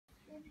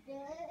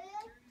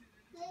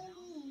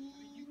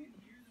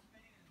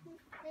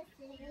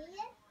say it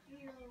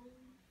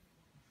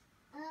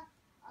slow.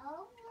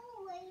 All the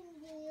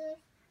reindeers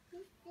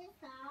used to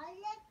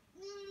solid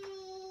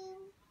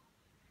name.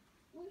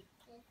 Used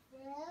to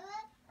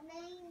solid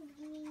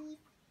reindeer.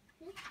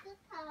 Used to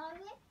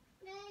solid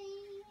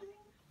name.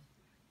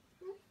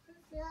 Used to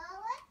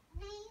solid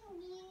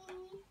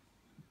reindeer.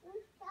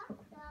 Used to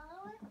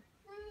solid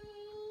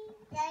name.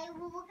 Daddy,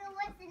 we're gonna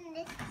listen to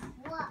this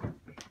one.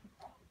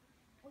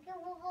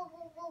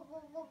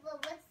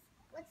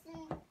 What's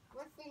in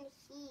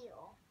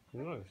here?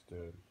 Nice,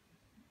 dude.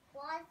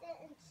 Closet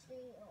and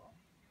seal.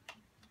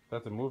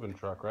 That's a moving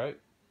truck, right?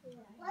 Yeah.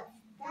 What's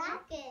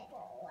that,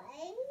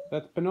 boy?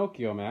 That's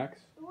Pinocchio, Max.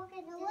 Look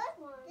at what's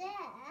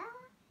that?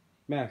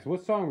 Max,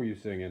 what song were you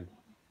singing?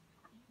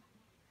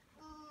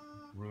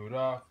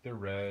 Rudolph the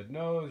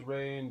red-nosed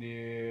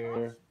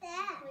reindeer. What's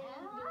that?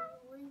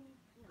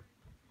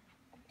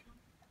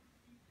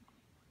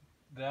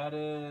 That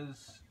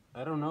is...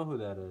 I don't know who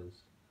that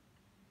is.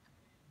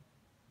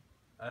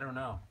 I don't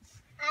know.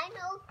 I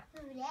know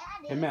who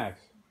that is. Hey, Max.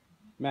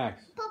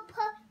 Max.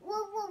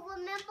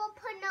 Remember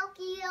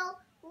Pinocchio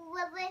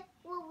was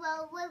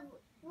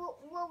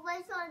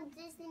on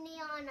Disney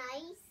on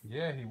Ice?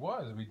 Yeah, he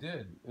was. We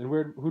did. And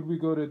who'd we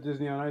go to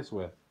Disney on Ice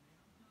with?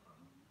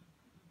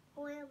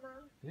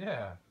 Grandma.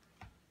 Yeah.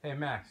 Hey,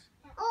 Max.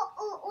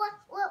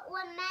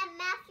 What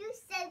Matthew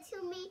said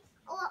to me,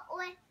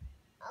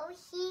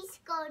 he's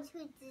going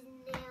to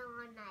Disney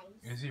on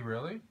Ice. Is he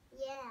really?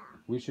 Yeah.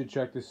 We should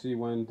check to see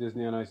when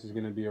Disney on Ice is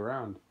going to be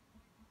around.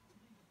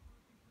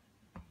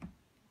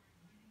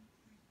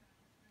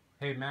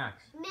 Hey,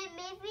 Max.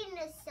 Maybe in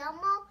the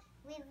summer,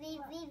 we could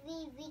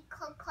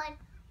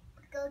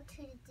go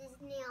to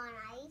Disney on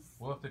Ice.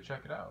 We'll have to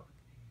check it out.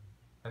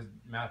 Has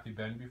Matthew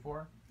been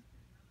before?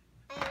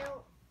 I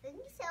don't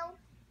think so.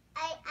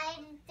 I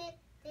didn't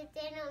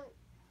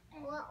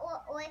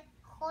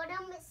heard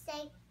him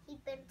say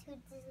he'd been to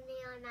Disney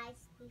on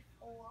Ice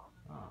before.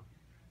 Oh.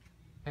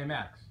 Hey,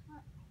 Max.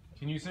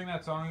 Can you sing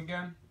that song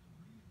again?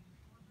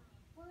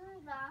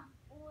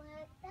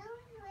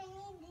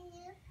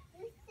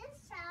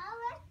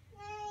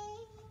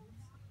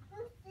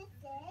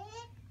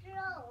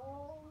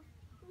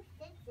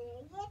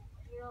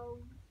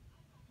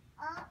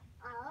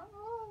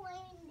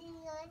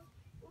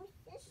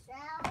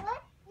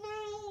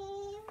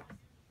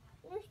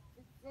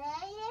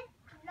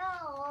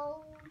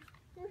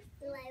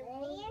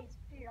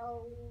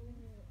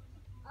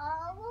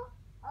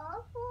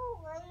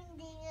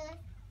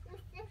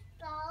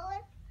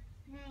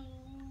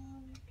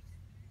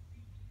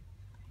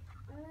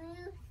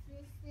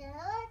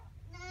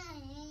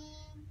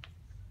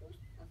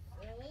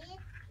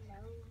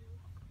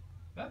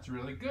 That's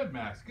really good,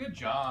 Max. Good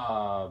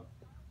job.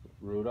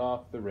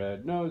 Rudolph the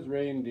red-nosed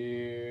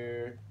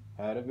reindeer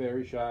had a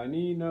very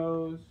shiny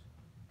nose.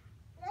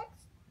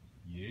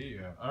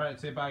 Yeah. All right,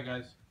 say bye,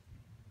 guys.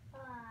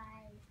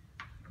 Bye.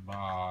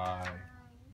 Bye.